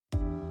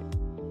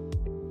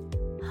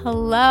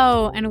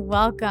Hello and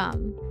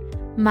welcome.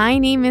 My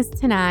name is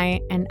Tanai,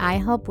 and I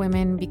help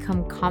women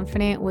become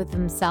confident with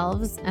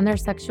themselves and their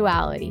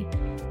sexuality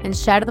and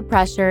shed the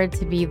pressure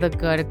to be the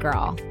good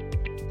girl.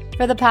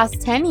 For the past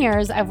 10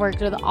 years, I've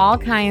worked with all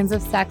kinds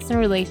of sex and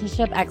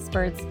relationship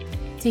experts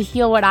to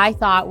heal what I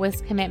thought was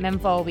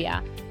commitment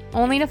phobia,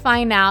 only to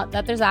find out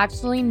that there's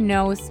actually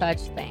no such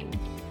thing.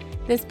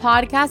 This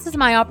podcast is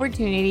my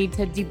opportunity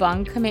to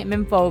debunk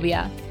commitment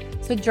phobia,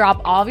 so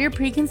drop all of your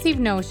preconceived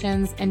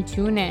notions and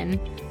tune in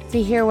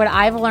to hear what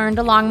I've learned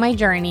along my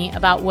journey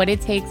about what it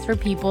takes for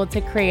people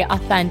to create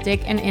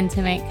authentic and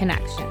intimate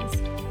connections.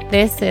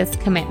 This is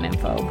Commitment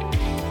Phobe.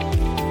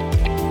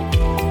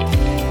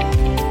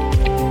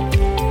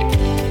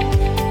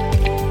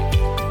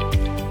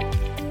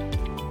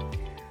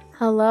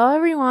 Hello,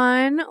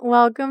 everyone.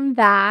 Welcome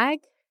back.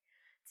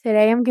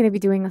 Today, I'm going to be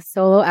doing a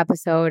solo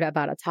episode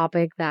about a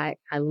topic that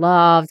I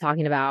love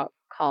talking about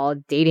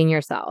called dating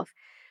yourself.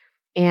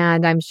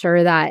 And I'm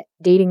sure that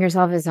dating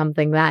yourself is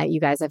something that you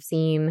guys have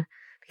seen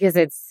because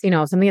it's,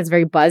 something that's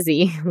very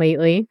buzzy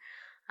lately.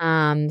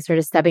 Sort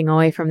of stepping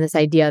away from this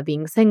idea of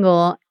being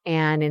single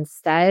and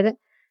instead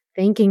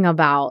thinking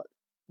about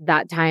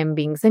that time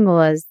being single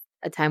as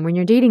a time when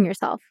you're dating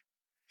yourself.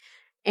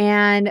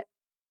 And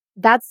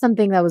that's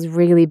something that was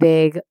really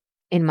big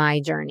in my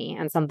journey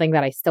and something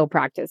that I still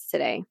practice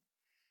today.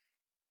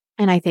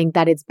 And I think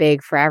that it's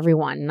big for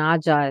everyone,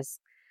 not just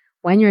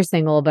when you're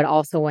single, but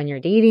also when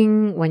you're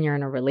dating, when you're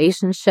in a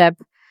relationship.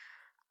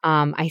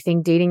 I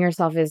think dating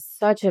yourself is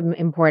such an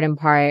important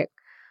part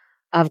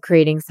of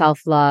creating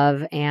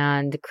self-love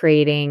and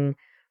creating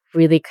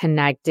really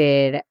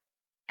connected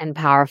and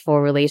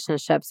powerful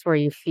relationships where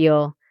you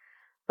feel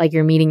like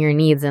you're meeting your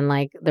needs and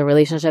like the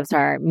relationships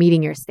are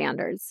meeting your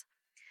standards.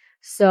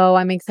 So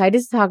I'm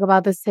excited to talk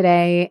about this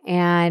today.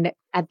 And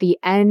at the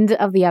end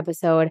of the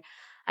episode,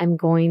 I'm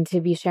going to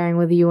be sharing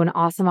with you an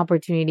awesome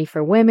opportunity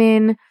for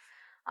women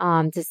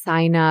to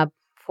sign up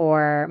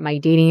for my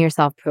Dating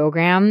Yourself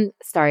program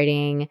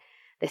starting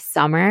this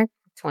summer,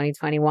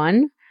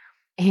 2021.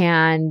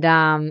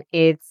 And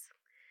it's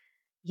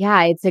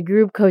a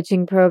group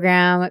coaching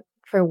program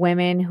for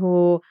women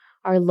who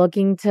are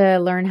looking to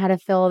learn how to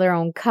fill their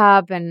own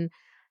cup and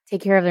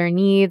take care of their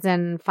needs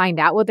and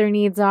find out what their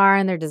needs are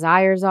and their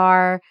desires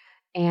are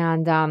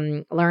and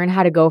learn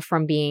how to go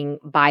from being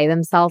by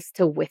themselves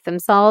to with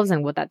themselves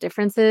and what that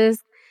difference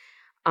is.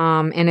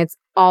 And it's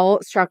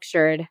all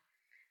structured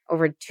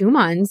over 2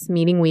 months,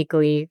 meeting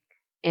weekly,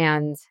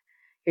 and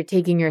you're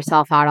taking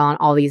yourself out on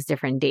all these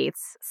different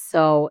dates.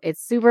 So it's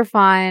super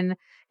fun,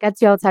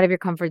 gets you outside of your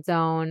comfort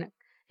zone,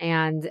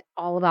 and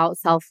all about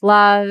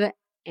self-love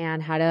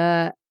and how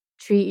to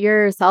treat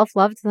your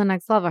self-love to the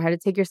next level, how to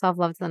take your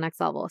self-love to the next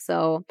level.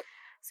 So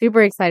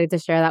super excited to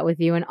share that with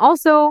you. And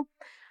also,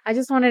 I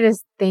just wanted to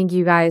thank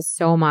you guys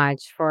so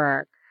much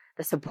for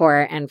the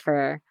support and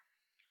for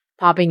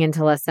popping in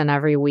to listen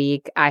every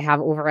week. I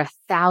have over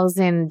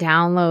 1,000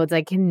 downloads.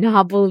 I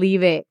cannot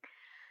believe it.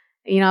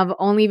 I've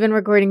only been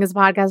recording this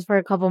podcast for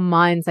a couple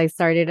months. I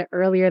started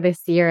earlier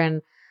this year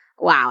and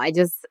wow,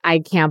 I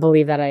can't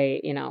believe that I,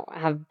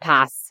 have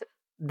passed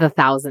the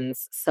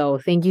thousands. So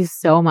thank you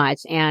so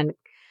much. And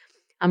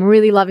I'm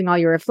really loving all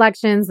your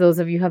reflections. Those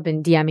of you who have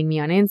been DMing me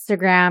on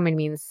Instagram, it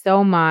means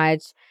so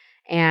much.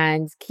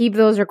 And keep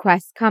those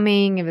requests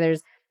coming. If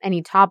there's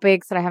any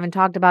topics that I haven't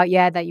talked about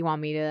yet that you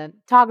want me to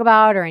talk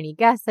about or any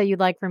guests that you'd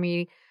like for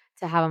me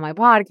to have on my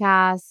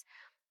podcast,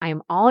 I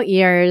am all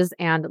ears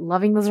and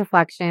loving those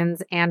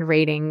reflections and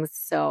ratings.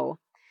 So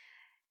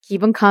keep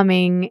them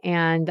coming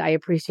and I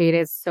appreciate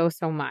it so,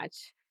 so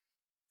much.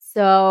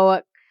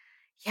 So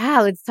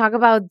let's talk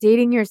about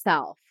dating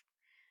yourself.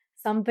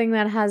 Something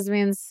that has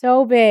been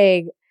so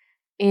big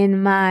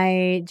in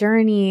my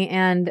journey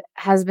and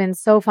has been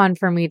so fun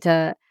for me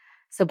to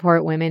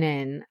support women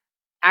in.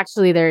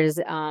 Actually, there's,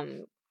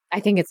 I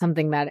think it's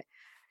something that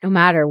no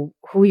matter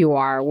who you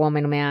are,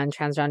 woman, man,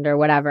 transgender,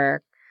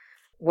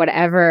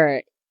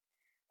 whatever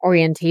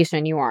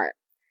orientation you are,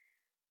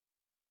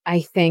 I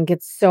think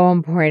it's so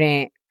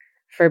important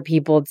for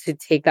people to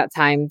take that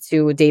time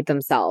to date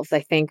themselves.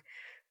 I think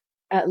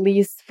at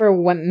least for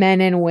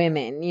men and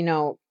women,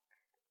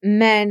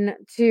 men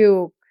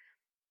too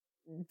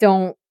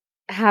don't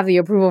have the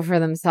approval for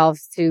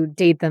themselves to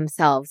date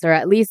themselves, or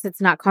at least it's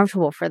not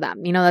comfortable for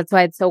them. That's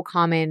why it's so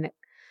common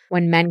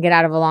when men get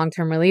out of a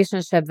long-term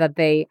relationship that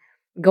they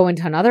go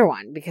into another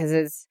one because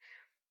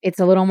it's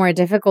a little more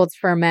difficult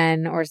for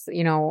men or,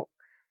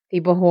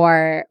 people who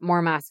are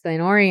more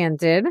masculine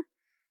oriented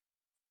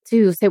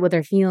to sit with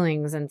their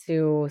feelings and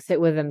to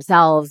sit with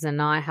themselves and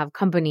not have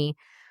company.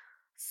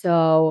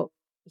 So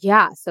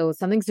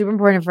something super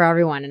important for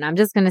everyone. And I'm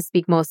just going to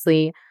speak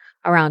mostly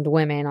around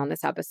women on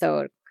this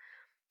episode.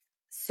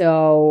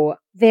 So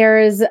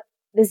there's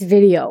this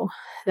video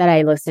that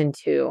I listened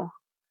to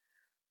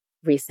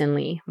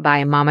recently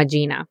by Mama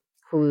Gina,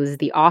 who's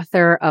the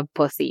author of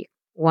Pussy,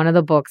 one of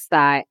the books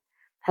that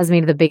has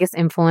made the biggest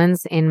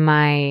influence in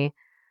my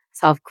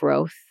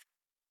self-growth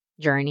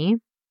journey,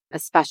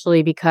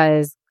 especially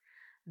because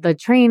the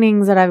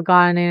trainings that I've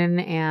gotten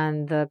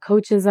and the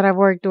coaches that I've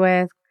worked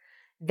with,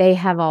 they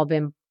have all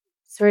been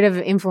sort of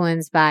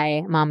influenced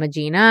by Mama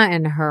Gina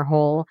and her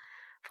whole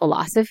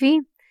philosophy,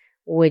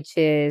 which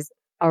is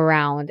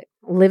around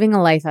living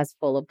a life that's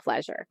full of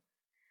pleasure.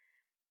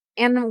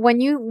 And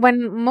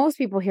when most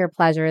people hear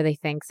pleasure, they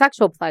think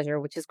sexual pleasure,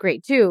 which is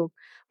great too,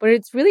 but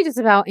it's really just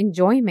about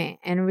enjoyment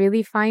and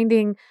really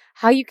finding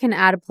how you can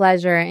add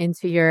pleasure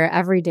into your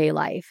everyday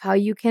life, how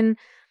you can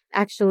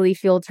actually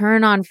feel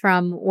turn on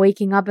from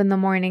waking up in the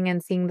morning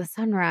and seeing the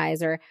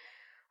sunrise, or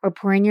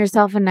pouring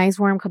yourself a nice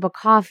warm cup of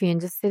coffee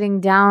and just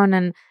sitting down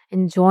and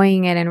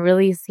enjoying it and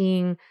really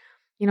seeing,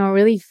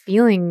 really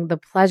feeling the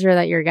pleasure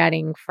that you're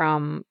getting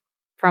from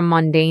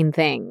mundane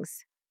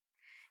things.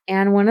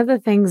 And one of the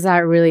things that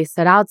really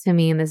stood out to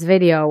me in this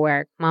video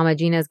where Mama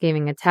Gina is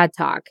giving a TED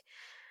Talk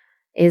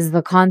is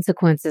the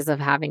consequences of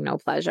having no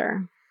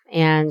pleasure.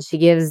 And she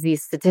gives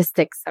these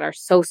statistics that are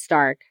so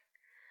stark,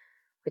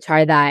 which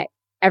are that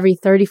every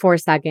 34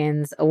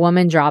 seconds, a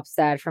woman drops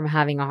dead from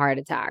having a heart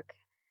attack.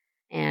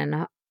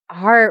 And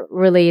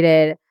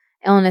heart-related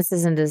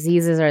illnesses and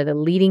diseases are the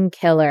leading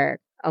killer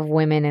of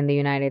women in the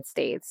United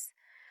States.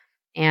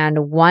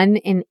 And 1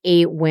 in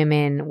 8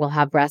 women will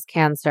have breast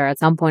cancer at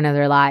some point in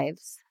their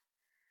lives.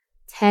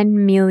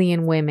 10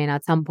 million women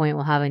at some point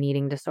will have an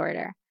eating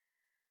disorder.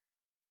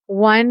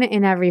 1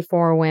 in every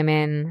 4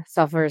 women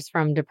suffers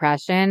from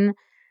depression,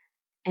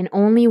 and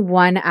only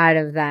 1 out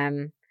of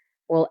them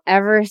will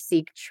ever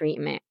seek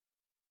treatment.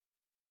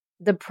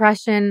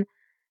 Depression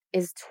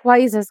is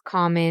twice as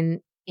common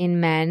in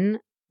men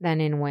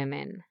than in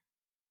women.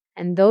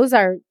 And those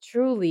are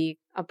truly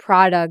a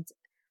product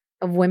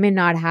of women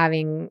not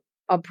having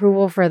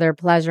approval for their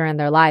pleasure in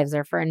their lives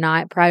or for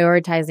not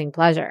prioritizing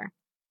pleasure.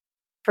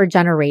 For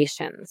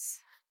generations,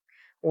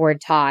 we're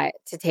taught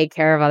to take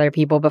care of other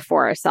people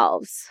before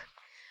ourselves.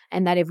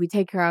 And that if we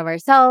take care of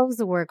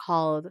ourselves, we're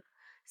called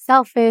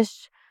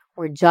selfish.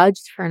 We're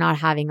judged for not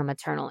having a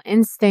maternal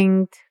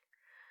instinct.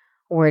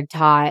 We're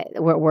told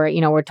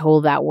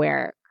that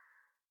we're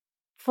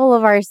full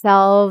of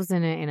ourselves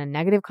in a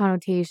negative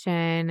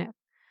connotation.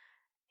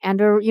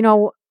 And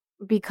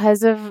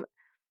because of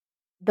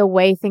the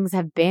way things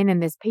have been in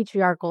this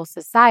patriarchal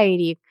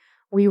society,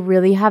 we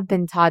really have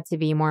been taught to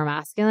be more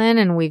masculine,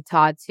 and we've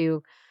taught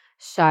to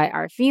shut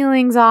our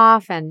feelings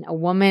off. And a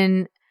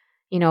woman,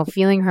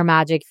 feeling her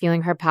magic,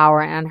 feeling her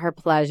power and her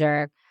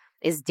pleasure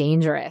is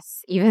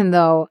dangerous, even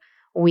though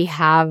we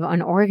have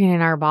an organ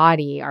in our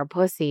body, our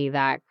pussy,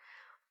 that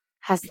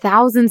has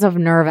thousands of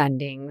nerve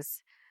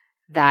endings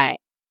that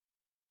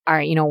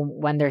are,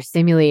 when they're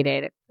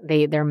stimulated,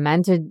 they're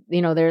meant to,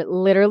 they're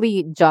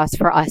literally just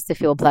for us to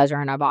feel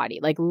pleasure in our body.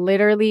 Like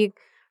literally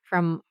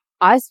from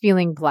us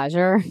feeling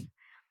pleasure,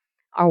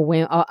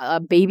 our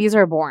babies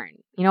are born.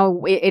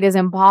 It is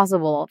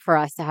impossible for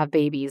us to have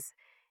babies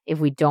if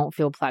we don't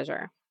feel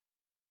pleasure.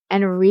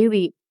 And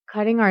really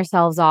cutting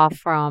ourselves off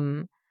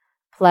from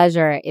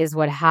pleasure is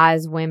what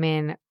has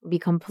women be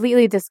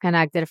completely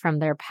disconnected from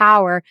their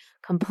power,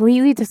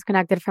 completely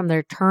disconnected from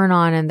their turn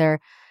on and their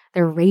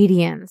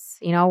radiance,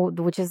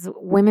 which is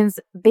women's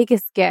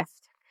biggest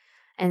gift.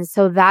 And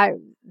so that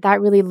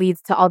really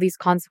leads to all these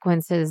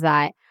consequences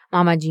that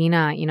Mama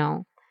Gina,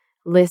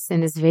 lists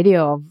in this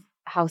video of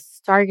how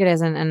stark it is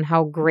and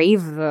how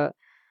grave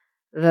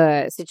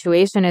the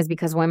situation is,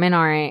 because women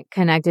aren't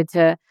connected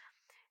to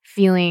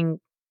feeling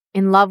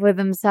in love with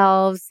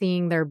themselves,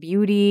 seeing their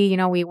beauty.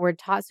 We were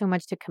taught so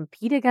much to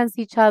compete against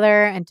each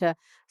other and to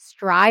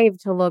strive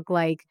to look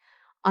like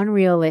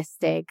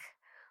unrealistic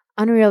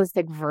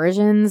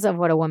versions of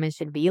what a woman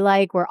should be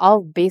like. We're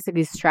all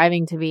basically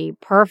striving to be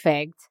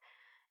perfect,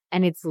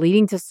 and it's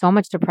leading to so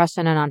much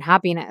depression and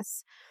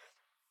unhappiness.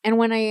 And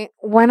when I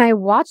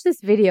watched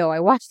this video,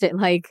 I watched it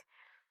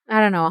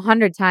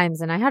 100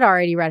 times, and I had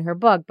already read her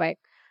book, but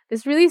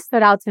this really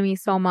stood out to me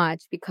so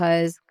much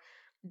because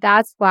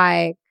that's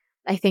why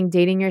I think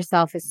dating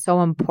yourself is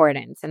so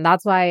important. And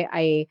that's why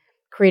I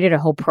created a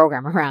whole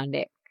program around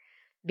it.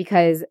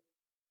 Because,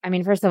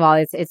 first of all,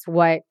 it's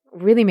what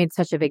really made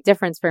such a big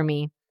difference for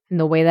me in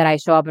the way that I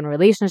show up in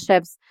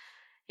relationships,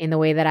 in the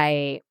way that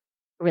I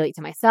relate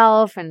to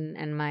myself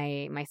and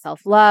my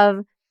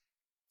self-love,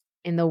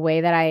 in the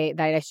way that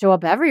I show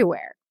up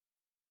everywhere.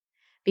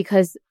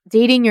 Because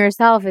dating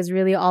yourself is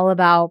really all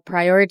about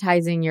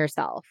prioritizing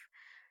yourself,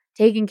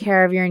 taking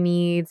care of your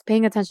needs,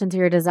 paying attention to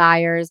your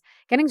desires,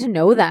 getting to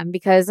know them,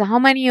 because how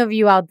many of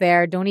you out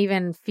there don't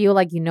even feel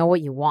like you know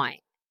what you want?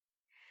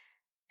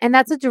 And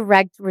that's a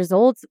direct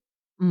result,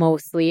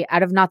 mostly,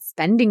 out of not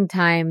spending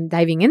time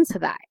diving into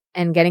that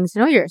and getting to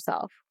know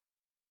yourself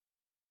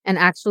and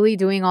actually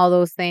doing all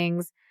those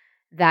things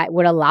that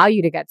would allow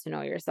you to get to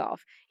know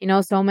yourself.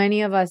 So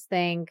many of us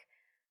think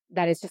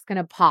that it's just going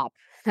to pop,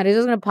 that it's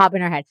just going to pop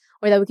in our head,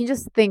 or that we can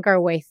just think our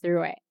way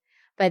through it.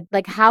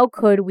 But how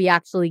could we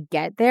actually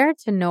get there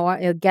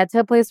get to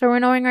a place where we're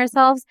knowing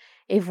ourselves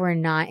if we're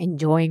not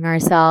enjoying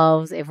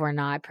ourselves, if we're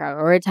not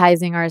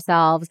prioritizing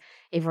ourselves,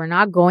 if we're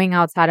not going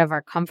outside of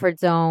our comfort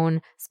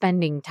zone,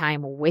 spending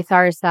time with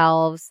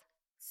ourselves?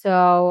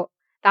 So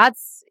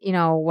that's,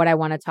 what I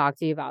want to talk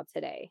to you about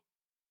today.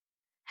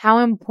 How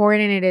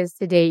important it is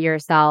to date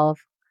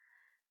yourself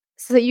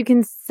so that you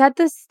can set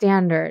the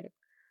standard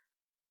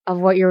of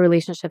what your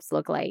relationships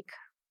look like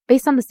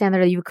based on the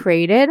standard that you've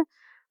created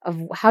of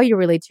how you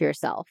relate to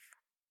yourself.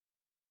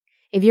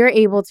 If you're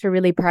able to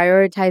really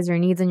prioritize your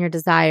needs and your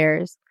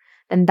desires,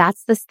 then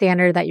that's the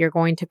standard that you're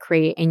going to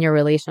create in your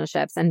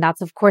relationships. And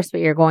that's, of course,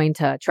 what you're going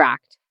to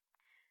attract.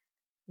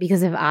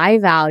 Because if I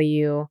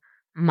value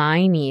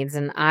my needs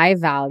and I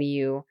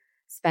value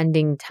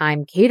spending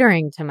time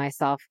catering to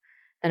myself,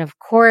 then of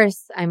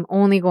course I'm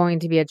only going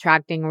to be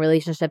attracting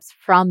relationships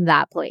from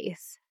that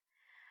place,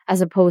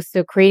 as opposed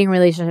to creating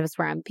relationships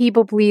where I'm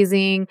people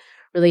pleasing,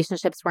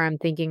 relationships where I'm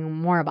thinking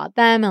more about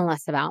them and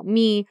less about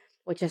me,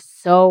 which is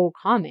so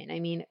common. I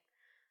mean,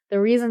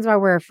 the reasons why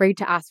we're afraid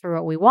to ask for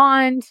what we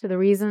want, the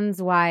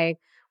reasons why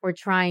we're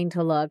trying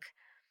to look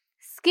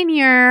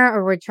skinnier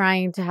or we're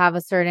trying to have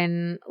a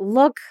certain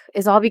look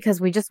is all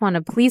because we just want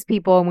to please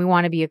people and we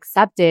want to be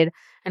accepted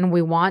and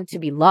we want to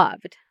be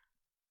loved.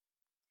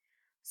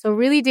 So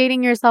really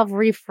dating yourself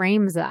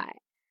reframes that.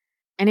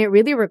 And it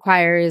really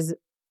requires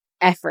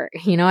effort.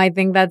 I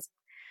think that's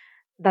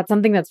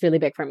something that's really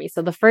big for me.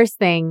 So the first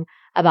thing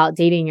about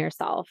dating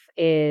yourself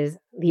is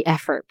the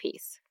effort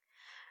piece.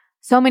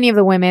 So many of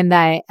the women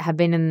that have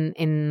been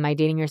in my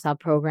Dating Yourself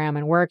program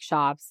and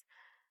workshops,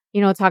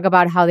 talk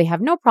about how they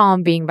have no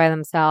problem being by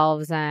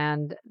themselves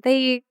and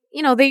they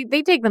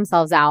take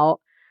themselves out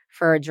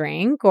for a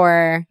drink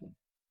or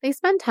they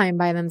spend time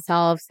by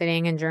themselves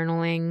sitting and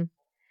journaling.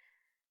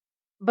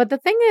 But the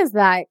thing is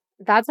that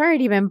that's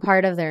already been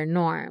part of their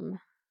norm.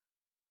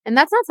 And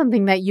that's not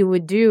something that you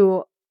would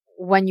do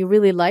when you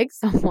really like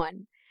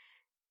someone.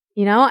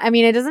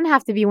 It doesn't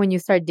have to be when you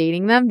start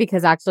dating them,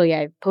 because actually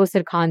I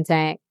posted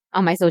content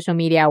on my social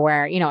media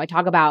where, I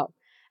talk about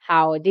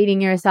how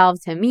dating yourself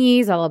to me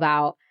is all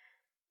about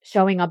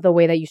showing up the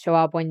way that you show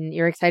up when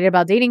you're excited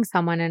about dating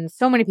someone. And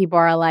so many people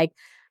are like,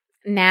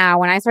 nah,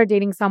 when I start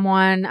dating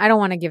someone, I don't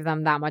want to give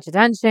them that much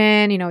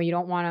attention. You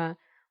don't want to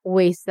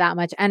waste that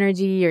much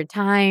energy or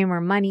time or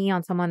money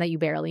on someone that you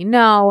barely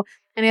know.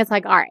 And it's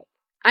like, all right,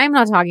 I'm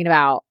not talking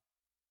about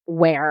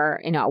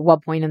where, at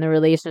what point in the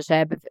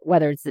relationship,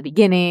 whether it's the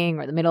beginning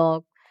or the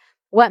middle.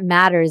 What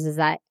matters is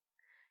that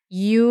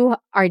you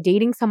are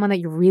dating someone that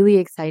you're really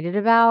excited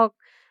about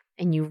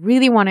and you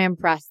really want to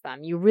impress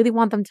them. You really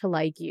want them to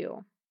like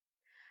you.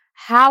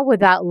 How would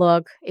that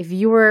look if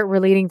you were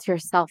relating to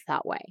yourself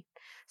that way?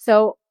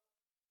 So,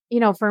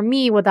 for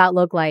me, what that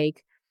look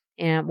like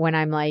when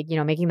I'm like,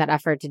 making that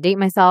effort to date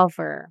myself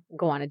or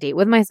go on a date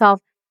with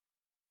myself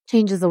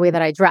changes the way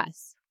that I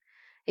dress.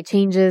 It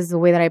changes the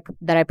way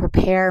that I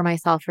prepare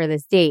myself for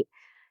this date.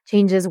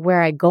 Changes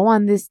where I go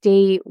on this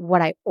date,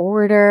 what I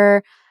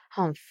order,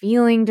 how I'm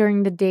feeling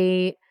during the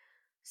date.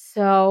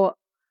 So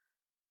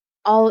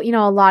a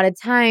lot of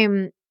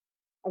time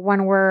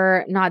when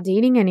we're not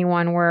dating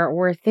anyone,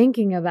 we're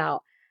thinking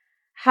about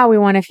how we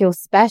want to feel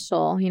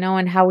special,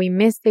 and how we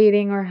miss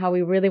dating or how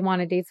we really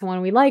want to date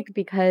someone we like,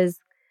 because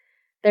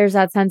there's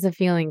that sense of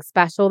feeling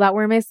special that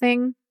we're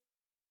missing.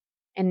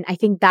 And I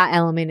think that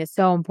element is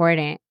so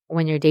important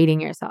when you're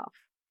dating yourself.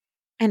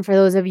 And for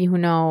those of you who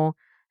know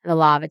the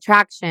law of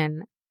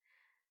attraction,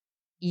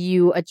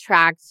 you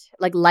attract,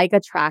 like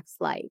attracts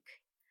like.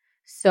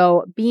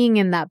 So being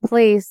in that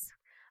place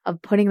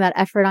of putting that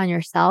effort on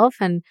yourself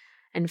and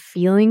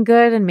feeling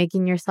good and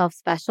making yourself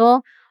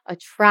special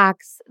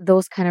attracts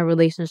those kind of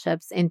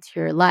relationships into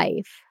your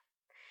life.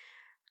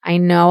 I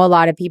know a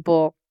lot of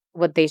people,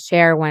 what they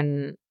share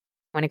when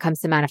it comes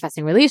to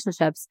manifesting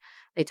relationships,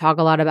 they talk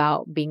a lot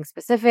about being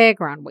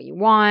specific around what you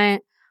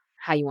want,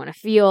 how you want to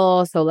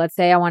feel. So let's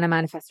say I want to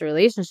manifest a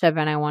relationship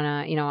and I want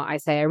to, I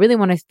say I really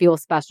want to feel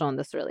special in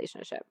this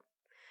relationship.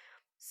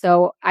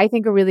 So I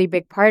think a really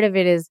big part of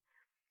it is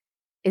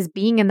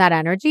being in that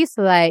energy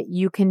so that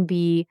you can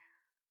be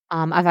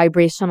a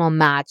vibrational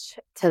match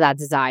to that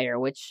desire,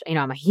 which,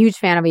 I'm a huge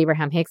fan of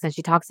Abraham Hicks, and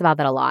she talks about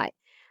that a lot.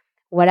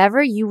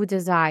 Whatever you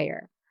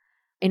desire,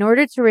 in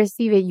order to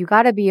receive it, you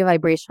got to be a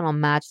vibrational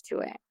match to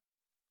it.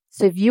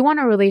 So if you want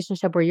a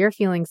relationship where you're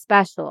feeling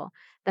special,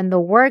 then the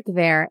work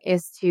there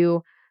is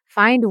to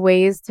find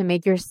ways to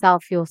make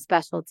yourself feel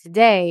special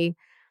today.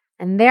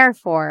 And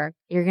therefore,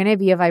 you're going to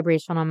be a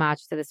vibrational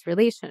match to this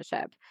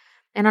relationship.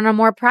 And on a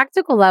more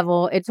practical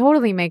level, it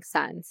totally makes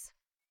sense.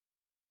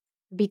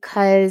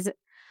 Because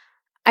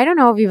I don't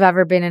know if you've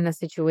ever been in a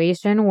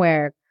situation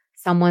where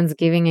someone's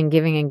giving and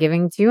giving and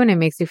giving to you and it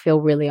makes you feel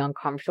really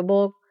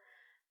uncomfortable.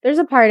 There's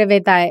a part of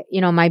it that,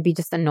 might be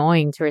just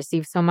annoying to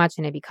receive so much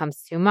and it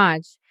becomes too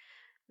much.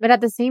 But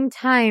at the same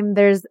time,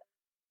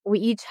 we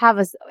each have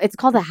it's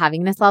called a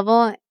havingness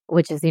level,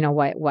 which is,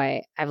 what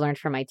I've learned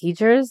from my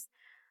teachers.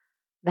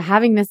 The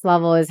havingness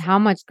level is how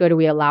much good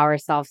we allow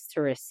ourselves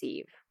to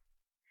receive.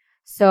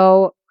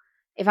 So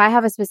if I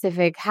have a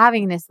specific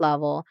havingness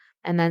level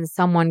and then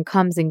someone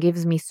comes and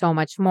gives me so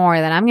much more,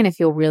 then I'm going to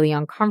feel really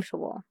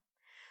uncomfortable.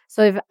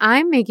 So if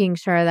I'm making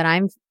sure that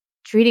I'm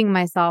treating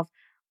myself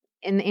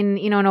in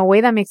a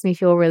way that makes me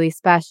feel really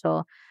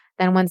special,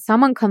 then when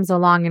someone comes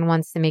along and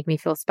wants to make me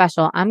feel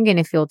special, I'm going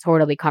to feel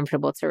totally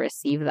comfortable to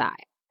receive that.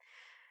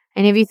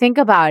 And if you think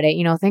about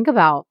it, think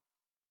about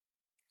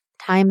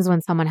times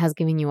when someone has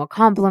given you a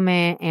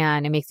compliment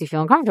and it makes you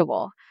feel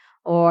uncomfortable.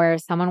 Or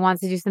someone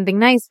wants to do something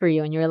nice for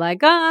you and you're like,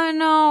 oh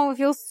no, it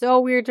feels so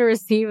weird to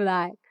receive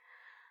that.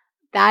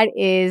 That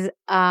is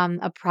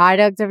a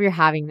product of your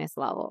havingness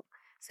level.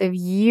 So if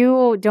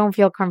you don't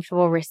feel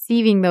comfortable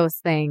receiving those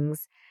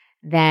things,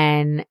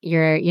 then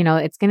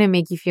it's going to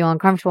make you feel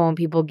uncomfortable when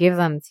people give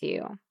them to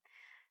you.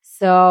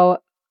 So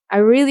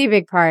a really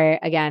big part,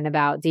 again,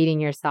 about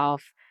dating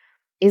yourself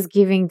is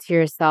giving to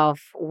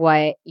yourself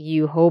what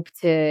you hope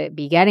to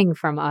be getting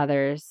from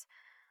others.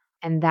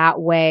 And that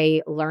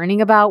way,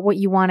 learning about what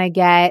you want to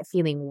get,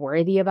 feeling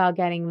worthy about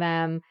getting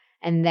them.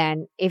 And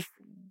then if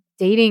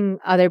dating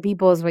other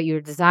people is what you're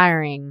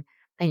desiring,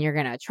 then you're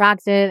going to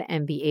attract it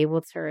and be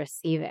able to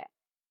receive it.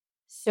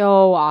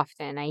 So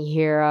often I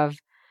hear of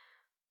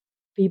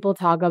people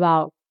talk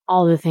about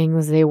all the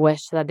things they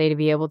wish that they'd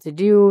be able to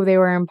do. They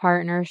were in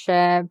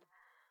partnership,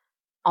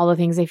 all the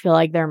things they feel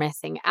like they're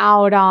missing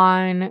out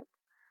on,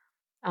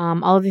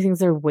 all of the things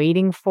they're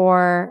waiting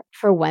for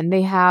when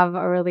they have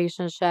a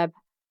relationship.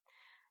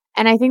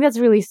 And I think that's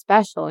really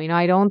special.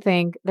 I don't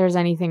think there's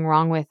anything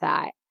wrong with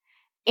that.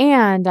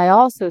 And I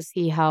also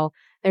see how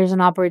there's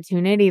an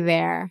opportunity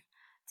there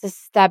to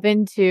step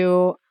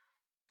into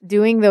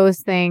doing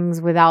those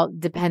things without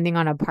depending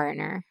on a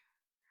partner.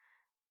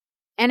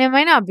 And it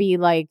might not be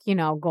like,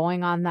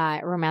 going on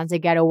that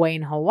romantic getaway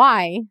in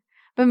Hawaii,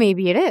 but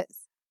maybe it is.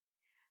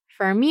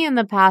 For me in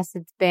the past,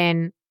 it's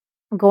been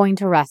going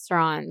to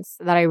restaurants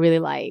that I really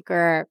like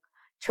or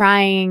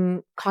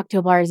trying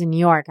cocktail bars in New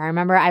York. I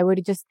remember I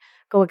would just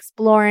go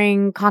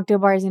exploring cocktail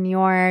bars in New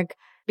York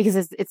because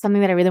it's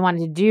something that I really wanted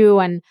to do.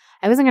 And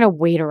I wasn't going to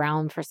wait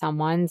around for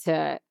someone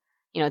to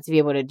be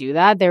able to do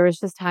that. There was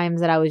just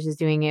times that I was just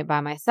doing it by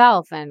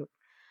myself. And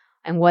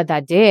what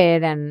that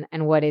did and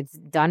what it's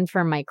done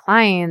for my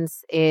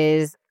clients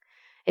is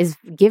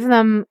give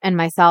them and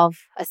myself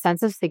a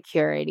sense of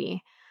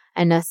security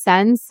and a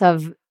sense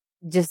of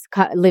just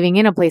living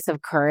in a place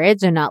of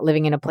courage and not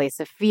living in a place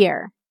of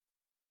fear.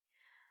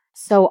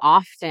 So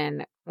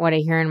often what I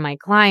hear in my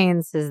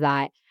clients is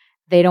that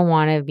they don't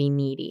want to be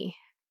needy.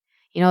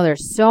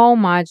 There's so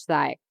much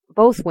that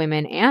both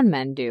women and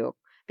men do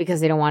because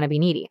they don't want to be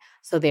needy.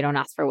 So they don't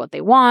ask for what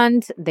they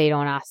want. They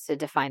don't ask to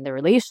define the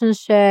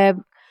relationship.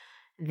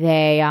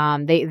 They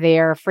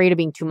are afraid of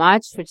being too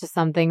much, which is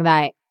something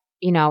that,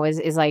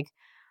 is like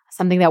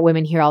something that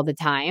women hear all the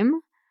time.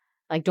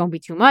 Like, don't be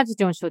too much.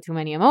 Don't show too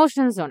many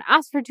emotions. Don't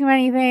ask for too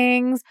many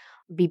things.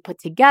 Be put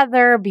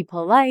together. Be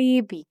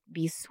polite.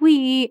 Be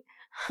sweet.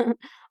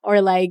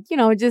 Or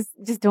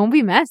just don't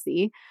be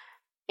messy.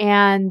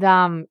 And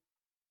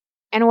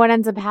what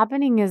ends up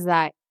happening is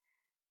that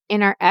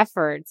in our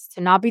efforts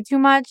to not be too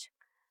much,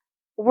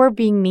 we're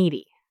being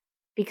needy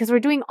because we're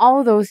doing all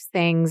of those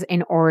things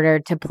in order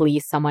to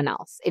please someone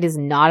else. It is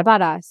not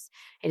about us.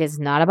 It is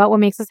not about what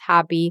makes us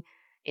happy.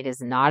 It is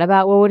not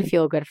about what would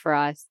feel good for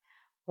us.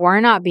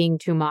 We're not being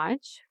too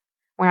much.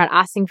 We're not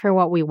asking for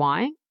what we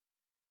want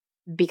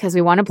because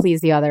we want to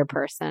please the other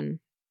person.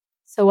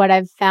 So what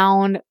I've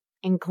found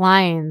in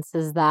clients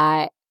is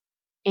that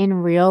in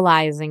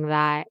realizing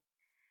that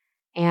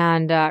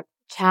and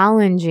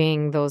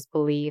challenging those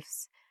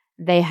beliefs,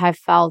 they have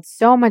felt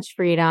so much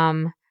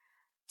freedom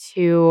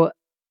to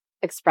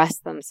express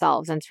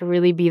themselves and to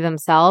really be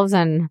themselves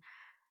and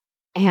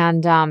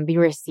be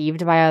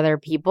received by other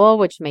people,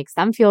 which makes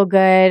them feel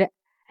good.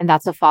 And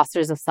that's what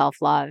fosters a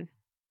self-love.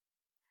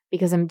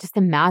 Because just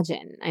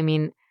imagine,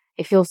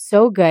 it feels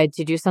so good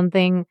to do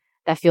something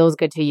that feels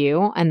good to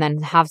you and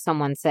then have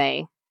someone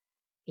say,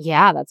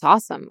 yeah, that's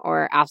awesome,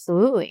 or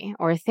absolutely,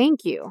 or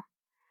thank you.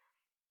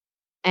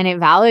 And it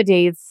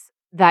validates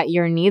that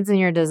your needs and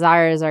your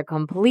desires are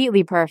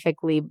completely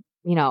perfectly,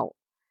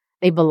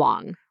 they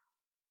belong.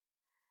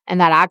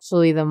 And that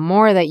actually the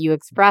more that you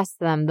express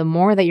them, the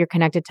more that you're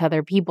connected to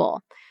other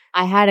people.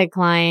 I had a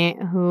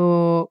client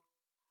who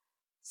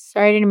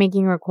started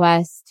making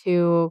requests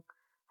to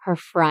her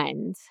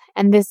friend.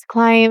 And this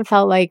client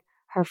felt like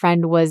her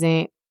friend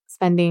wasn't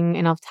spending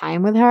enough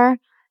time with her.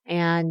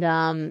 And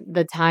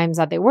the times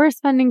that they were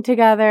spending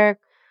together,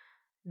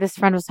 this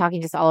friend was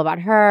talking just all about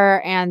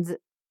her. And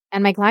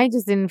my client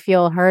just didn't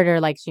feel heard or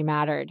like she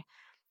mattered.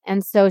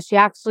 And so she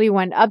actually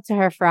went up to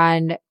her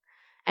friend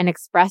and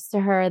expressed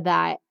to her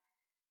that,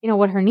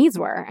 what her needs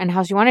were and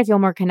how she wanted to feel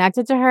more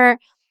connected to her,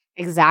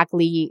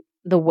 exactly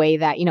the way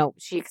that,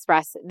 she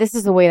expressed, this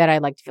is the way that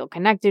I'd like to feel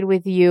connected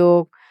with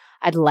you.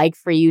 I'd like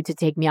for you to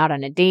take me out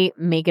on a date,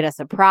 make it a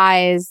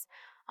surprise,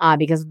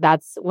 because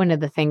that's one of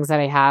the things that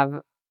I have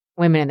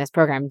women in this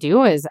program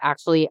do is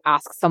actually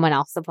ask someone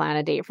else to plan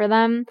a date for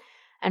them.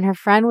 And her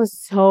friend was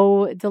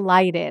so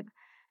delighted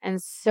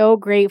and so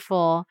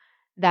grateful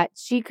that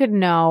she could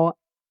know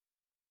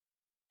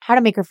how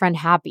to make her friend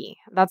happy.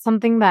 That's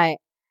something that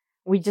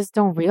we just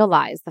don't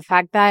realize. The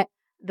fact that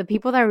the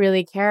people that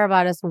really care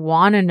about us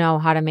want to know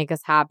how to make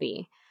us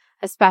happy,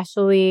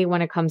 especially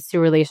when it comes to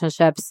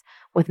relationships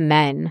with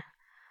men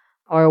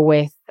or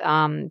with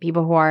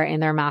people who are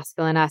in their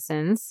masculine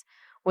essence,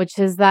 which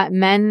is that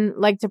men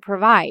like to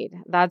provide.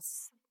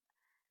 That's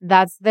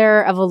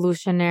their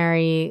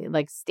evolutionary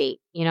like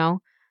state, you know?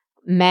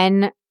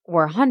 Men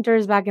were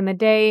hunters back in the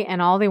day,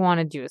 and all they want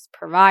to do is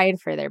provide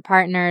for their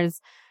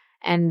partners,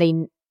 and they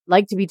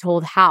like to be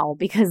told how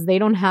because they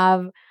don't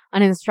have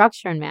an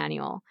instruction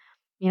manual.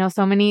 You know,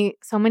 so many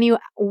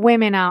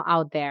women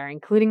out there,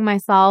 including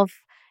myself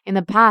in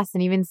the past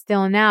and even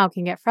still now,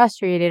 can get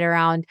frustrated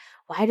around,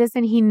 why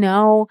doesn't he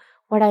know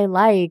what I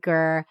like?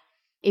 Or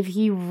if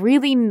he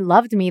really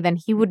loved me, then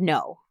he would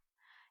know.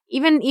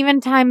 Even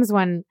times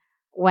when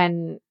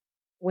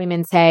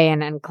women say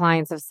and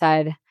clients have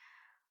said,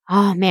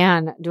 oh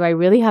man, do I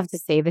really have to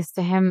say this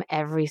to him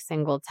every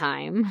single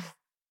time?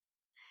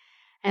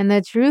 And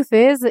the truth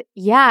is,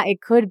 yeah,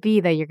 it could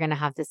be that you're going to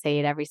have to say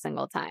it every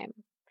single time.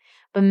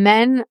 But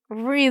men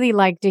really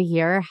like to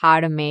hear how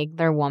to make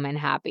their woman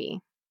happy.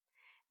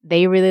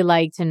 They really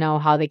like to know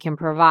how they can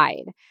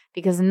provide,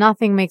 because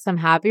nothing makes them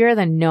happier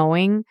than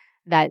knowing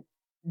that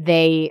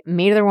they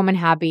made their woman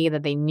happy,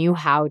 that they knew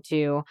how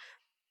to.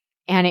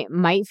 And it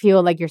might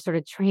feel like you're sort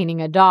of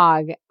training a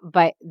dog,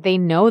 but they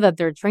know that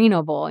they're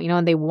trainable, you know,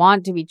 and they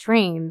want to be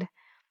trained.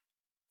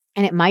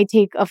 And it might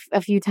take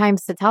a few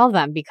times to tell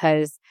them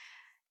because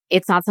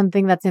it's not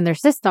something that's in their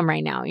system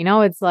right now. You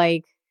know, it's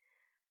like,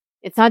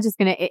 it's not just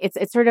going to,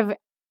 it's sort of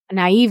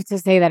naive to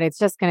say that it's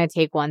just going to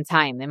take one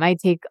time. It might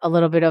take a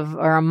little bit of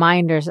a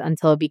reminder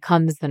until it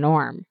becomes the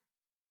norm,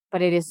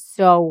 but it is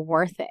so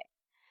worth it.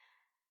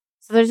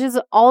 So there's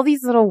just all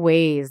these little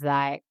ways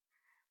that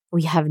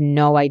we have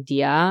no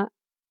idea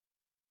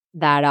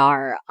that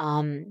are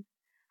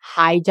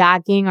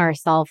hijacking our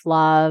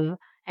self-love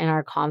and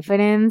our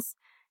confidence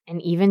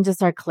and even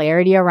just our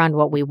clarity around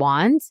what we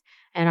want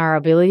and our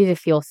ability to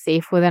feel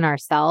safe within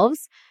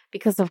ourselves.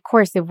 Because of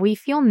course, if we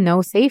feel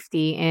no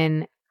safety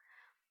in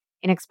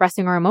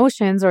expressing our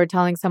emotions or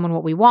telling someone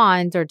what we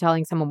want or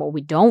telling someone what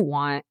we don't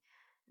want,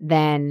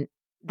 then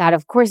that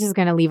of course is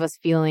going to leave us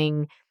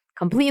feeling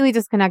completely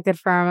disconnected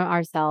from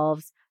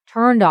ourselves,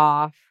 turned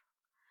off,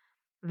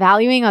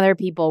 valuing other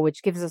people,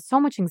 which gives us so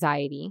much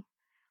anxiety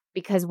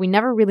because we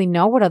never really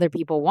know what other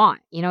people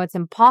want. You know, it's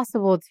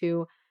impossible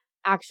to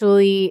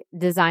actually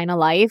design a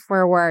life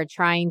where we're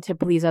trying to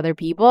please other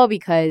people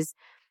because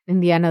in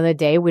the end of the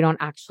day, we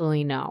don't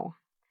actually know.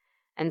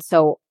 And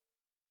so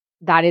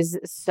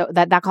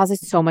that causes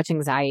so much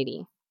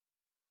anxiety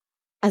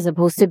as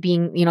opposed to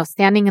being, you know,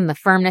 standing in the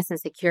firmness and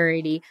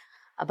security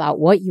about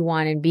what you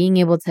want and being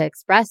able to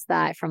express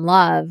that from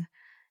love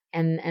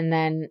and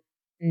then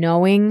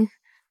knowing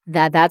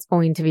that that's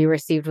going to be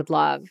received with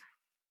love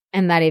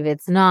and that if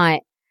it's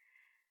not,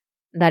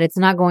 that it's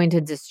not going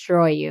to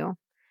destroy you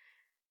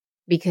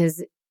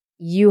because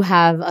you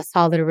have a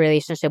solid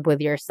relationship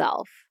with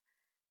yourself.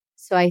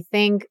 So I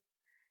think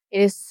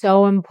it is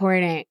so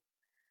important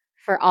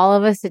for all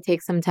of us to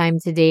take some time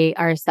to date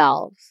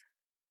ourselves.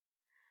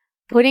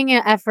 Putting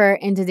an effort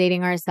into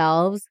dating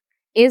ourselves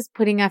is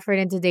putting effort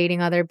into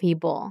dating other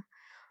people.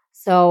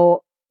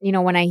 So, you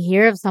know, when I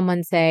hear of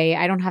someone say,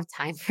 I don't have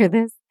time for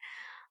this,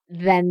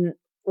 then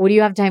what do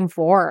you have time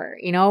for?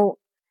 You know,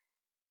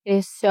 it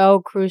is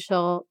so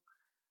crucial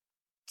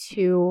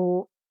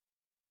to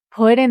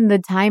put in the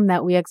time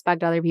that we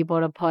expect other people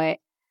to put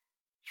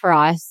for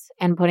us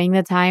and putting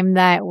the time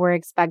that we're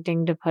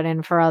expecting to put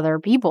in for other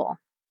people.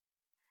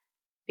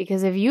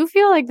 Because if you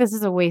feel like this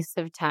is a waste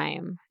of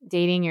time,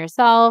 dating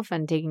yourself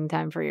and taking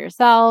time for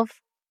yourself,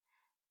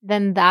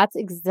 then that's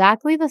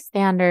exactly the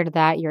standard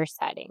that you're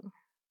setting.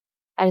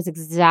 That is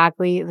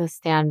exactly the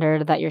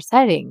standard that you're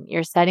setting.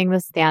 You're setting the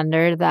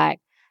standard that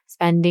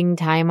spending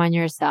time on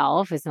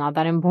yourself is not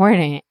that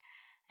important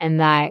and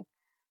that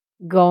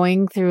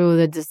going through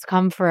the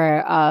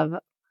discomfort of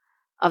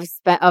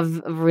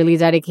really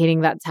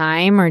dedicating that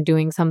time or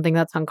doing something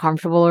that's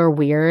uncomfortable or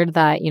weird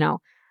that, you know,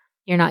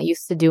 you're not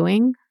used to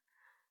doing,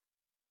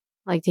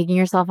 like taking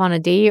yourself on a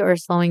date or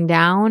slowing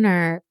down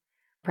or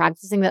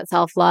practicing that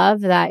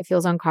self-love that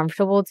feels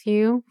uncomfortable to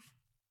you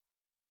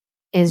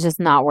is just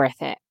not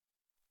worth it.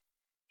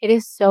 It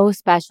is so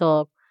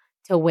special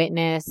to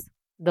witness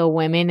the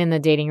women in the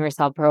Dating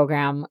Yourself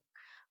program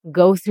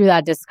go through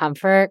that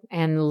discomfort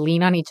and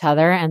lean on each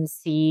other and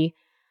see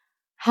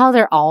how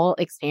they're all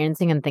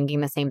experiencing and thinking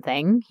the same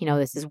thing. You know,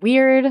 this is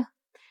weird.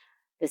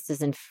 This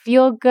doesn't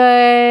feel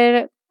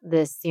good.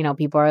 This, you know,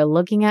 people are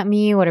looking at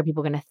me. What are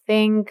people going to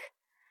think?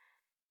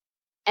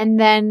 And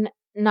then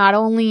not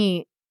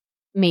only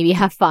maybe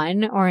have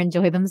fun or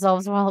enjoy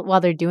themselves while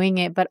they're doing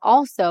it, but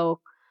also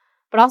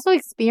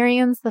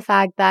experience the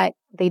fact that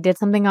they did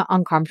something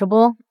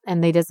uncomfortable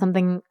and they did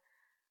something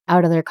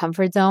out of their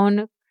comfort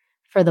zone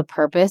for the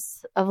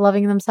purpose of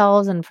loving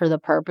themselves and for the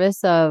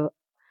purpose of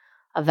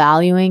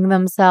valuing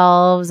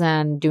themselves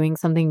and doing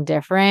something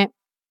different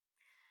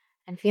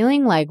and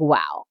feeling like,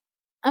 wow,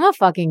 I'm a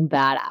fucking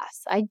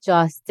badass. I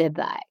just did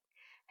that.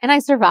 And I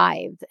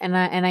survived. And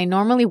I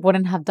normally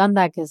wouldn't have done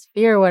that because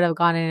fear would have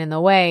gotten in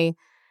the way.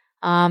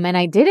 And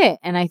I did it.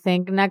 And I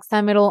think next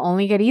time it'll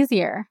only get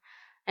easier.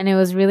 And it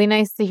was really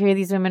nice to hear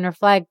these women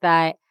reflect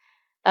that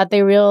that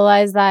they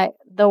realize that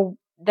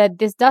that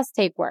this does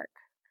take work,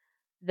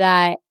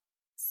 that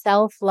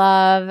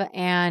self-love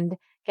and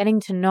getting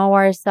to know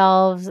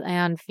ourselves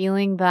and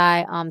feeling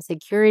that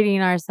security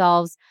in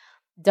ourselves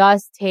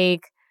does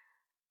take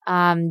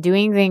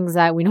doing things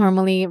that we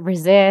normally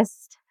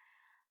resist,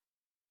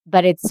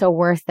 but it's so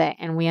worth it,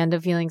 and we end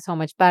up feeling so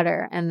much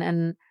better.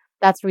 And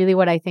that's really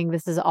what I think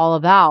this is all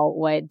about,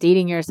 what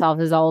dating yourself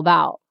is all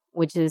about,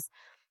 which is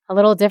a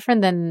little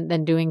different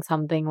than doing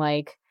something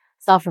like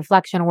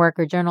self-reflection work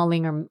or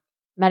journaling or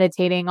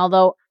meditating.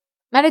 Although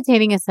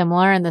meditating is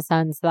similar in the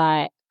sense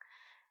that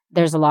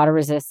there's a lot of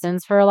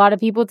resistance for a lot of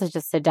people to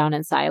just sit down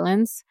in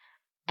silence.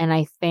 And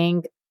I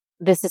think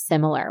this is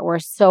similar. We're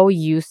so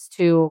used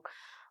to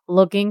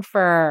looking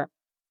for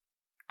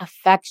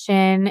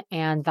affection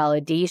and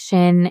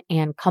validation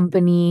and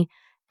company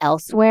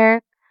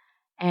elsewhere.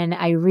 And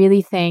I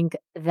really think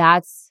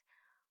that's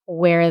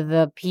where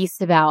the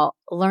piece about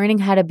learning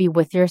how to be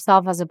with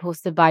yourself as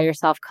opposed to by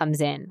yourself comes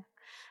in.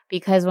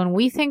 Because when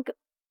we think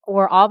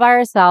we're all by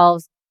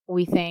ourselves,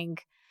 we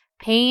think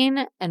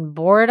pain and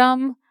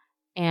boredom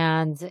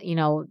and,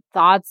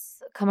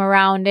 thoughts come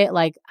around it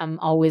like I'm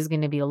always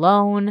going to be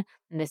alone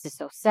and this is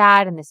so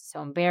sad and this is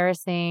so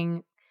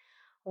embarrassing.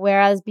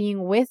 Whereas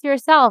being with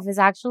yourself is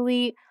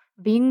actually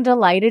being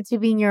delighted to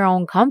be in your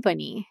own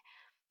company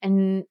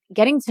and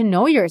getting to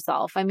know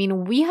yourself. I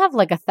mean, we have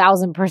like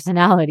 1,000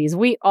 personalities.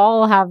 We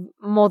all have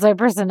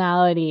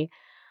multi-personality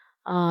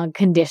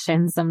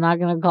conditions. I'm not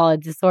going to call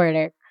it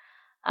disorder.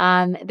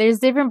 There's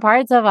different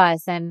parts of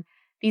us, and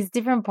these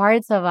different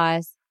parts of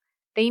us,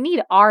 they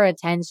need our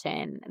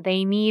attention.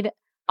 They need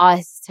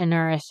us to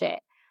nourish it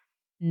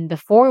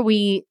before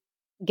we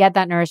get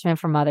that nourishment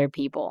from other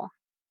people.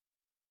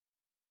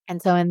 And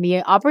so in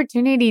the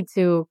opportunity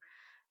to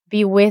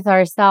be with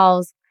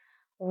ourselves,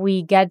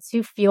 we get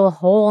to feel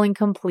whole and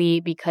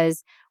complete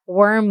because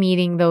we're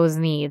meeting those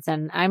needs.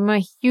 And I'm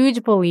a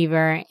huge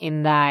believer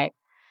in that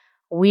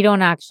we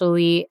don't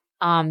actually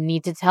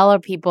need to tell our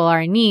people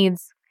our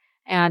needs.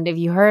 And if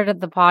you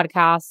heard the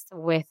podcast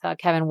with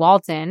Kevin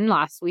Walton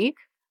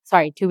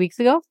 2 weeks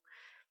ago,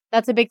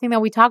 that's a big thing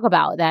that we talk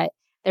about, that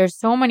there's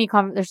so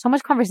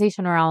much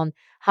conversation around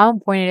how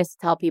important it is to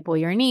tell people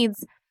your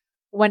needs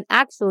when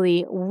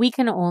actually we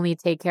can only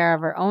take care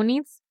of our own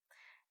needs.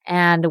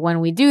 And when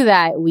we do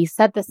that, we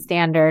set the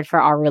standard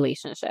for our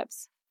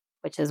relationships,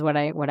 which is what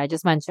I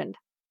just mentioned.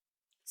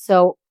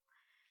 So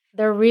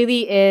there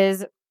really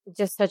is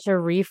just such a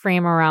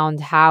reframe around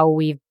how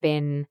we've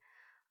been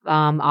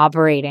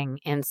operating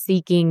and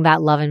seeking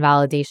that love and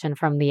validation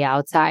from the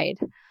outside,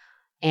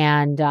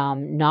 and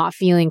not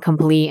feeling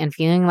complete and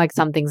feeling like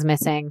something's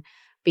missing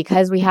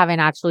because we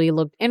haven't actually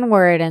looked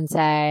inward and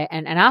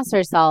asked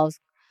ourselves,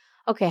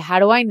 okay, how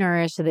do I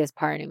nourish this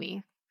part of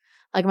me?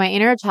 Like my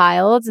inner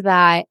child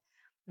that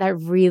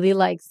really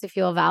likes to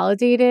feel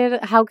validated.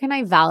 How can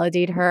I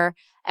validate her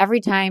every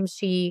time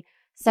she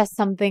says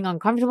something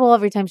uncomfortable,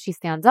 every time she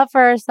stands up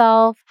for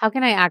herself? How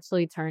can I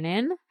actually turn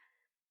in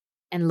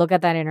and look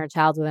at that inner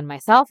child within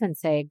myself and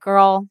say,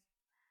 girl,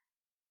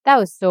 that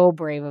was so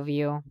brave of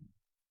you.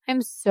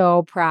 I'm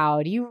so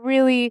proud. You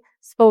really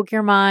spoke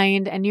your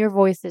mind and your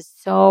voice is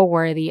so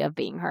worthy of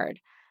being heard.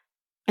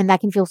 And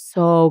that can feel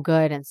so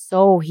good and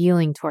so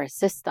healing to our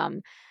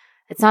system.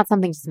 It's not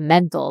something just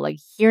mental. Like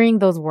hearing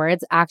those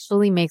words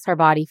actually makes our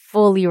body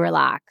fully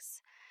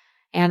relax.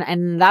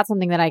 And that's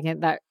something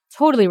that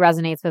totally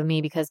resonates with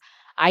me because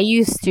I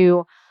used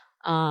to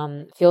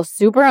feel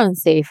super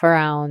unsafe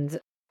around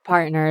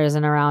partners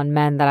and around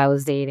men that I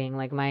was dating.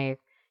 Like I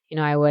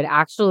would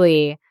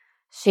actually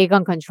shake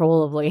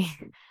uncontrollably,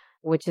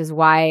 which is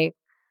why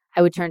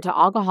I would turn to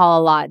alcohol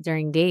a lot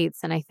during dates.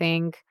 And I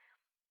think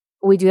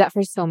we do that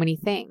for so many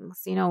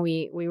things.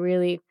 We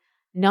really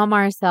numb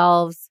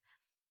ourselves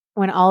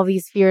when all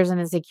these fears and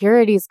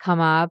insecurities come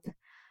up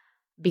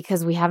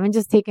because we haven't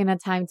just taken the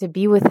time to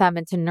be with them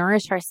and to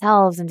nourish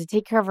ourselves and to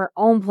take care of our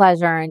own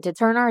pleasure and to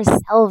turn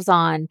ourselves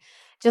on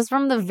just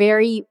from the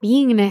very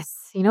beingness,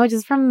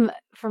 just from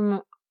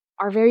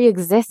our very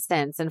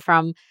existence and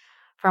from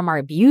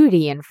our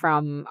beauty and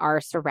from our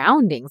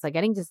surroundings, like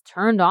getting just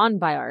turned on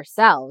by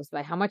ourselves,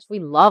 by how much we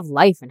love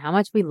life and how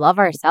much we love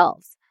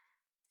ourselves,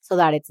 so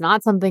that it's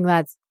not something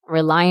that's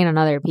relying on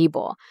other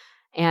people.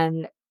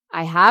 And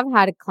I have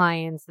had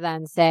clients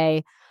then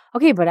say,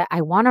 okay, but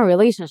I want a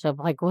relationship.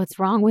 Like, what's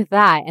wrong with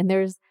that? And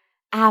there's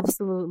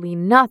absolutely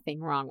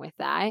nothing wrong with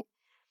that.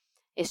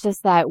 It's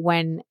just that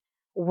when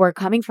we're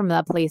coming from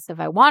that place of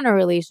I want a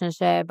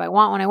relationship, I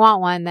want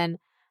one,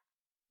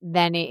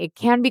 then it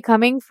can be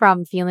coming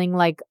from feeling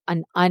like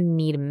an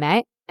unneed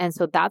met. And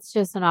so that's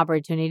just an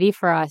opportunity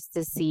for us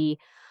to see,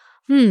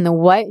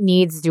 what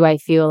needs do I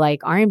feel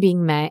like aren't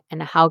being met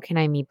and how can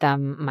I meet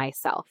them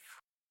myself?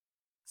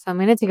 So I'm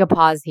going to take a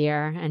pause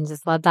here and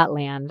just let that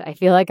land. I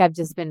feel like I've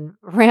just been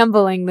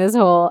rambling this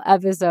whole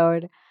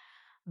episode.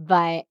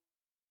 But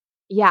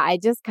yeah, I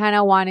just kind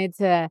of wanted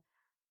to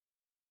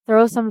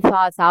throw some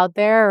thoughts out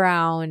there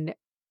around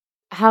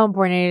how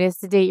important it is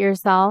to date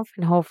yourself.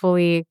 And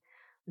hopefully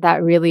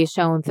that really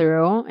shone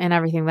through in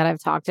everything that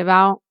I've talked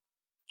about.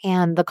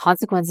 and the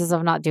consequences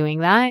of not doing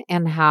that,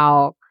 and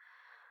how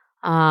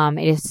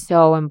it is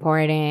so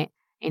important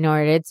in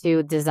order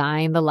to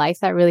design the life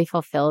that really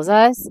fulfills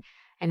us,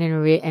 and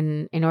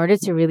in order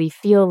to really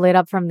feel lit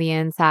up from the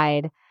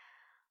inside.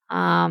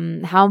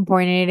 How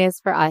important it is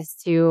for us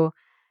to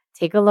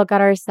take a look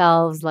at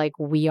ourselves like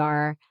we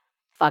are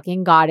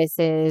fucking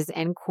goddesses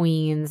and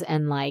queens,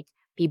 and like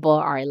people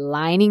are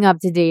lining up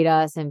to date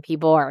us, and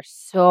people are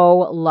so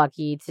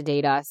lucky to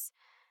date us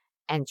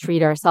and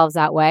treat ourselves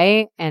that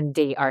way and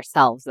date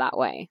ourselves that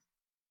way.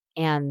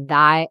 And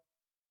that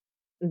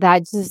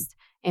just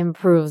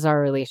improves our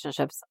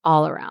relationships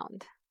all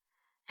around.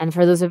 And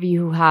for those of you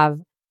who have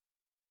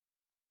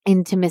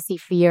intimacy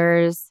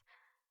fears,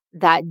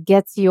 that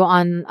gets you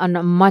on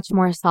a much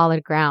more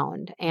solid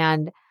ground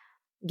and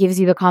gives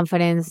you the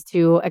confidence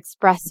to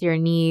express your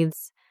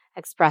needs,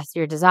 express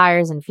your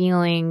desires and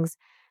feelings.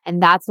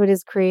 And that's what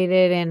is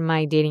created in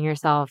my Dating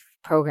Yourself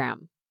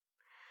program.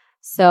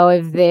 So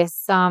if this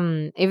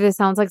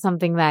sounds like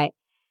something that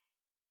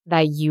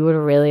you would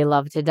really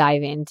love to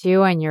dive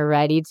into, and you're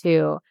ready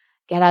to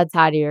get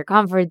outside of your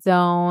comfort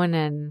zone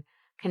and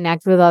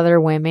connect with other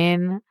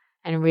women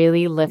and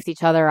really lift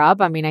each other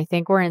up. I mean, I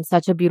think we're in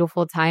such a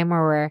beautiful time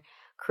where we're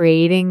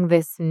creating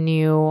this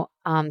new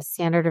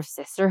standard of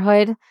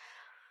sisterhood.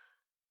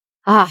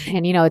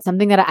 And it's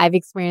something that I've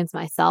experienced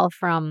myself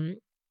from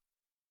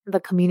the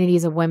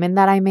communities of women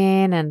that I'm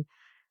in, and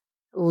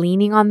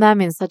leaning on them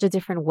in such a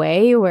different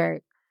way,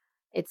 where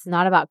it's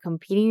not about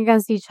competing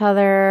against each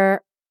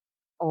other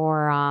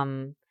or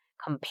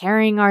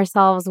comparing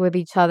ourselves with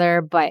each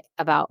other, but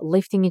about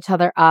lifting each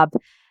other up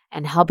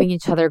and helping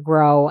each other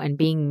grow and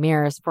being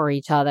mirrors for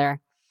each other.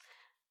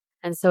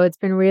 And so it's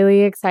been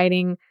really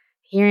exciting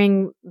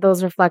hearing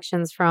those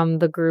reflections from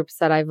the groups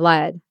that I've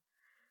led.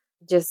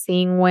 Just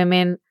seeing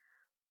women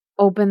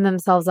open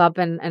themselves up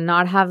and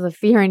not have the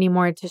fear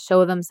anymore to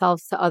show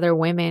themselves to other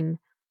women,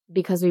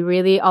 because we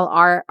really all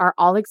are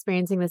all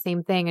experiencing the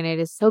same thing. And it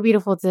is so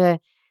beautiful to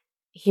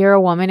hear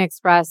a woman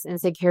express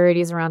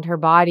insecurities around her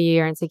body,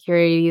 or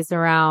insecurities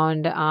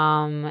around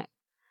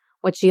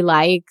what she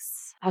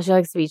likes, how she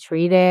likes to be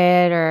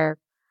treated,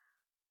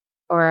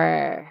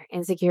 or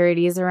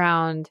insecurities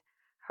around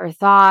her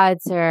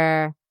thoughts,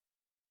 or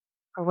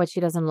what she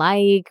doesn't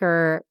like,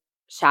 or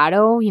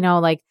shadow,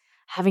 like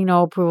having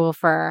no approval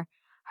for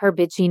her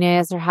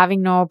bitchiness, or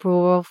having no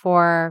approval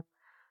for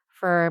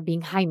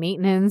being high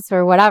maintenance,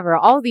 or whatever.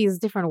 All these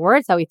different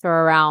words that we throw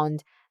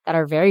around that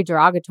are very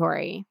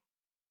derogatory.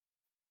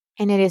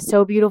 And it is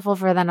so beautiful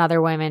for then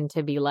other women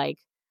to be like,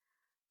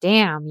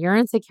 damn, you're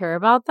insecure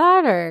about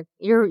that, or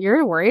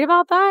you're worried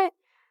about that,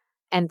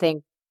 and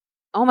think,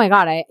 oh my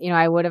God,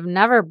 I would have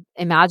never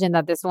imagined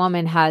that this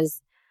woman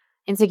has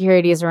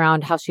insecurities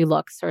around how she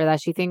looks, or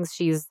that she thinks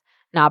she's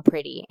not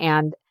pretty.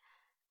 And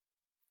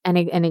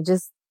it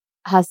just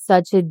has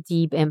such a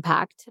deep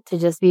impact to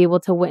just be able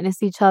to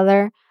witness each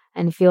other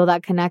and feel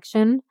that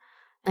connection.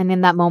 And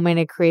in that moment,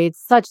 it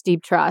creates such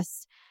deep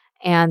trust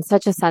and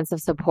such a sense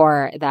of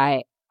support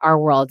that our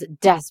world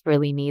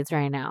desperately needs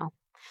right now.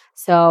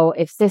 So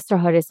if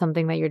sisterhood is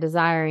something that you're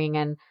desiring,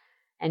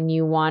 and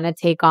you want to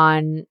take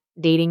on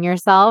dating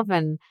yourself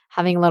and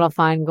having a little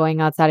fun going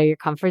outside of your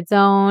comfort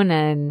zone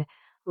and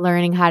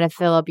learning how to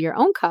fill up your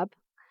own cup,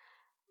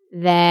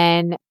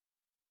 then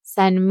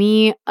send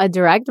me a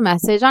direct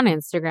message on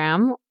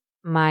Instagram.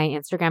 My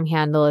Instagram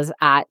handle is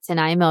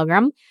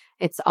 @TanaiMilgram.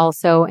 It's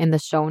also in the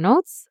show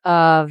notes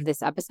of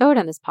this episode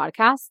and this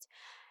podcast.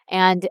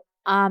 And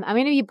I'm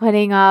going to be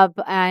putting up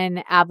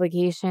an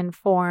application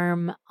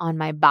form on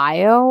my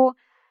bio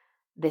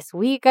this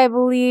week, I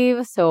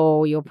believe.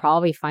 So you'll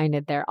probably find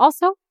it there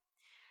also.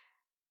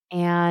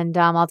 And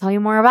I'll tell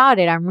you more about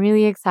it. I'm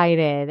really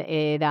excited.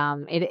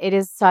 It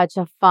is such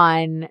a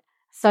fun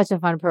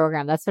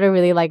program. That's what I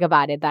really like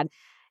about it. That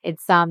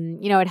it's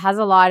it has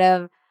a lot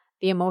of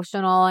the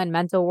emotional and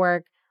mental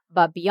work,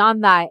 but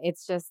beyond that,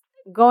 it's just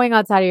going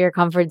outside of your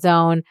comfort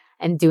zone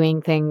and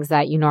doing things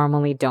that you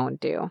normally don't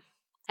do.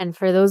 And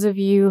for those of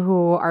you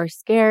who are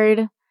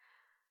scared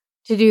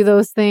to do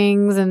those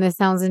things, and this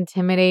sounds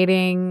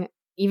intimidating,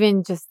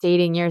 even just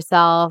dating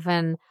yourself,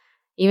 and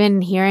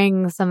even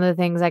hearing some of the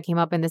things that came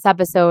up in this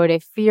episode,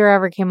 if fear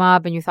ever came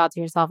up and you thought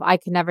to yourself, I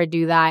could never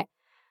do that,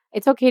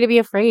 it's okay to be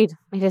afraid.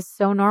 It is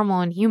so normal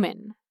and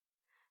human.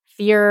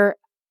 Fear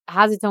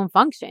has its own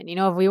function.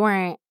 If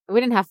we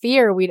didn't have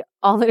fear, we'd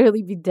all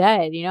literally be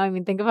dead.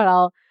 Think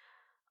about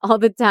all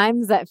the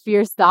times that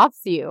fear stops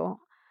you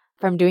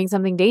from doing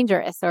something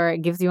dangerous, or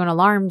it gives you an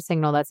alarm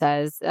signal that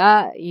says,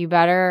 you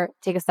better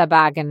take a step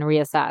back and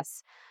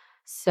reassess.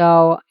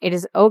 So it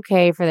is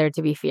okay for there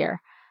to be fear.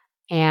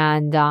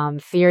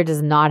 And fear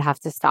does not have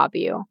to stop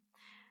you.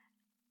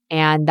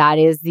 And that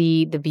is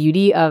the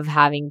beauty of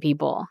having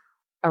people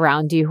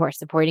around you who are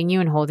supporting you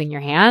and holding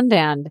your hand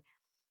and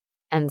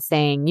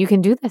saying, you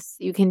can do this.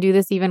 You can do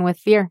this even with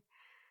fear.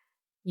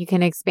 You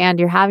can expand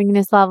your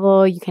happiness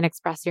level. You can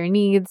express your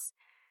needs.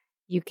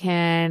 You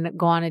can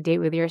go on a date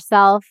with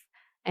yourself.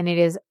 And it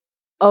is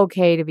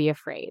okay to be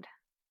afraid.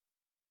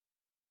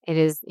 It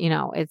is,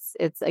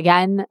 it's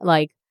again,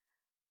 like,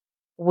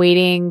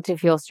 waiting to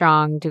feel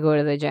strong to go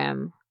to the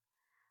gym.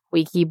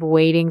 We keep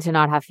waiting to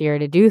not have fear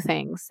to do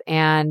things.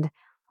 And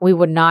we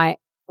would not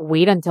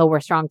wait until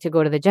we're strong to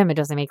go to the gym. It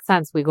doesn't make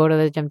sense. We go to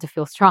the gym to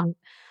feel strong.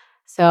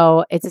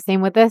 So it's the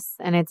same with this,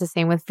 and it's the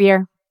same with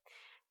fear.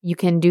 You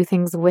can do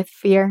things with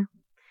fear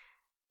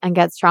and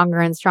get stronger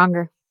and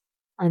stronger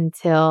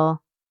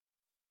until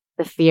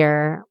the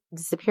fear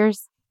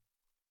disappears.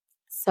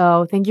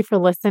 So thank you for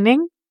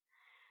listening.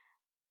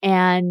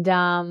 And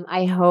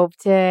I hope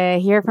to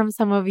hear from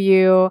some of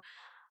you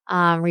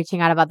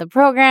reaching out about the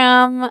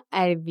program.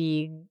 I'd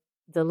be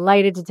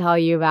delighted to tell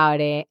you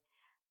about it.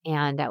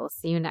 And I will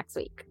see you next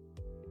week.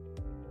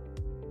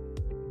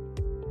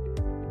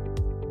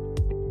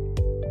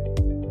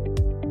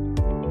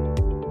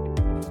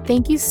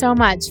 Thank you so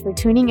much for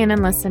tuning in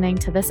and listening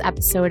to this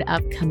episode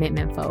of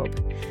Commitment Phobe.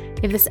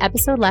 If this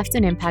episode left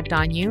an impact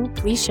on you,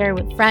 please share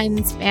with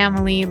friends,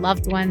 family,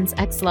 loved ones,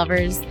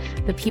 ex-lovers,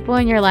 the people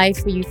in your life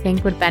who you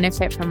think would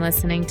benefit from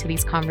listening to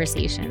these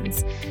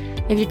conversations.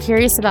 If you're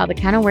curious about the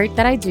kind of work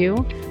that I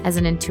do as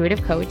an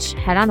intuitive coach,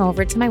 head on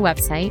over to my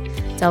website,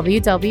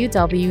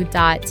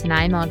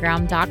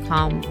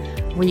 www.tanayamilgram.com,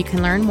 where you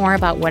can learn more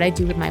about what I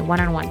do with my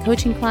one-on-one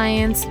coaching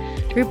clients,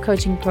 group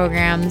coaching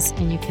programs,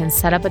 and you can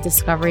set up a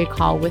discovery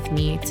call with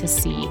me to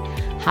see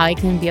how I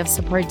can be of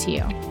support to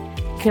you.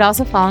 You could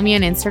also follow me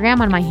on Instagram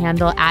on my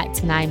handle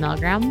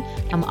 @tanayamilgram.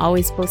 I'm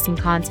always posting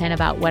content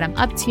about what I'm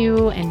up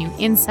to and new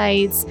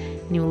insights,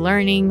 new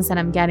learnings that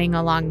I'm getting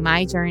along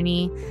my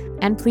journey.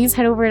 And please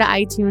head over to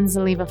iTunes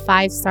and leave a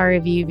 5-star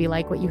review if you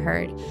like what you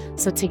heard.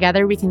 So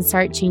together we can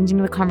start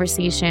changing the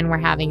conversation we're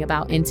having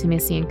about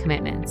intimacy and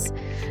commitments.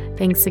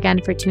 Thanks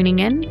again for tuning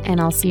in,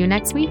 and I'll see you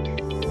next week.